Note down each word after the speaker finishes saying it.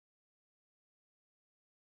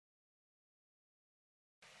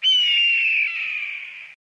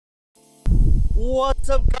What's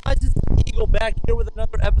up, guys? It's Eagle back here with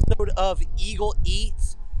another episode of Eagle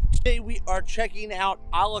Eats. Today we are checking out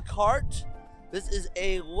A La Carte. This is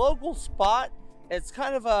a local spot. It's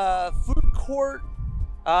kind of a food court,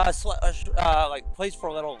 like place for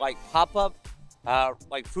a little like pop-up,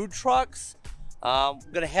 like food trucks. I'm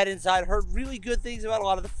gonna head inside. Heard really good things about a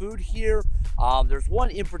lot of the food here. There's one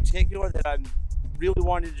in particular that I'm really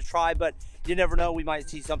wanted to try, but you never know, we might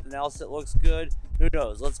see something else that looks good. Who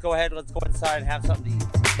knows? Let's go ahead, let's go inside and have something to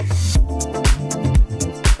eat.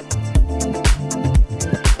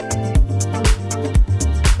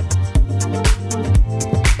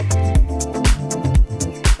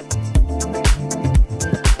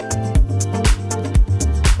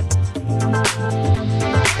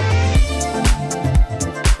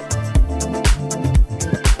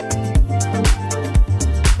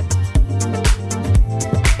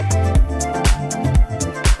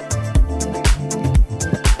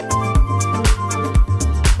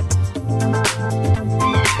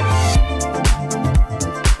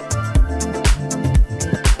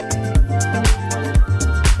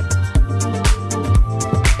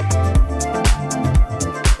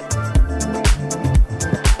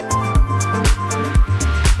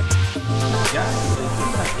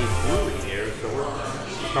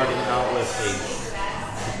 Starting out with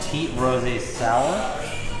a petite rosé sour.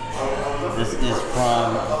 This is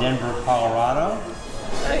from Denver, Colorado.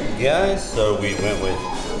 Hey guys, so we went with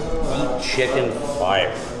Eat Chicken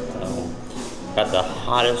Fire. Got the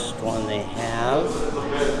hottest one they have.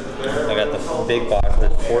 I got the big box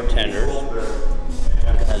with 4 tenders.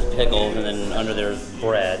 It has pickles, and then under there's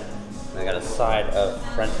bread. And I got a side of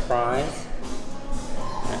French fries.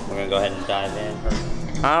 We're gonna go ahead and dive in.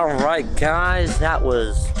 Alright guys, that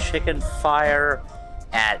was Chicken Fire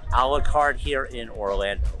at A La Carte here in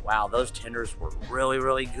Orlando. Wow, those tenders were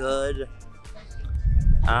really good.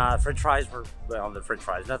 French fries were, well, the French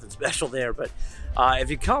fries, nothing special there, but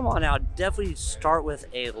if you come on out, definitely start with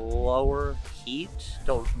a lower heat.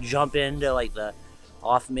 Don't jump into like the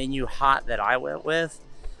off-menu hot that I went with.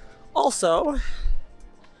 Also,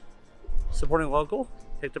 supporting local,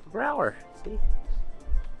 picked up a growler. See?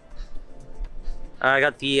 I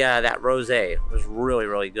got the that rosé. It was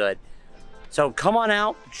really good. So come on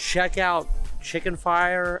out, check out Chicken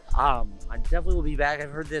Fire. I definitely will be back.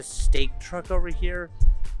 I've heard this steak truck over here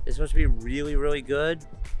is supposed to be really good.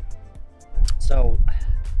 So,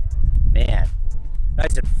 man,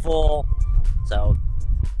 nice and full. So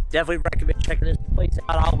definitely recommend checking this place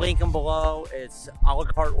out. I'll link them below. It's A La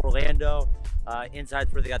Carte Orlando.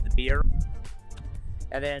 Inside's where they got the beer.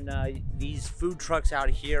 And then these food trucks out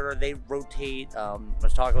here, they rotate. I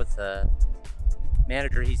was talking with the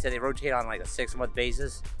manager. He said they rotate on like a 6-month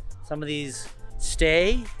basis. Some of these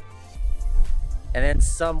stay, and then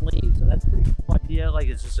some leave. So that's a pretty cool idea. Like,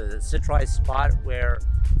 it's just a centralized spot where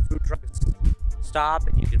food trucks stop,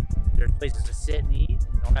 and there's places to sit and eat.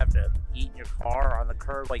 You don't have to eat in your car or on the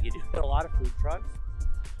curb like you do at a lot of food trucks.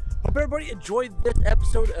 Hope everybody enjoyed this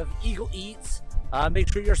episode of Eagle Eats.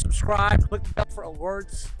 Make sure you're subscribed, click the bell for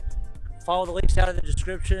alerts, follow the links down in the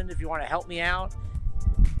description if you want to help me out.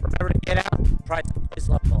 Remember to get out, try some place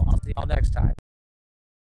local. I'll see y'all next time.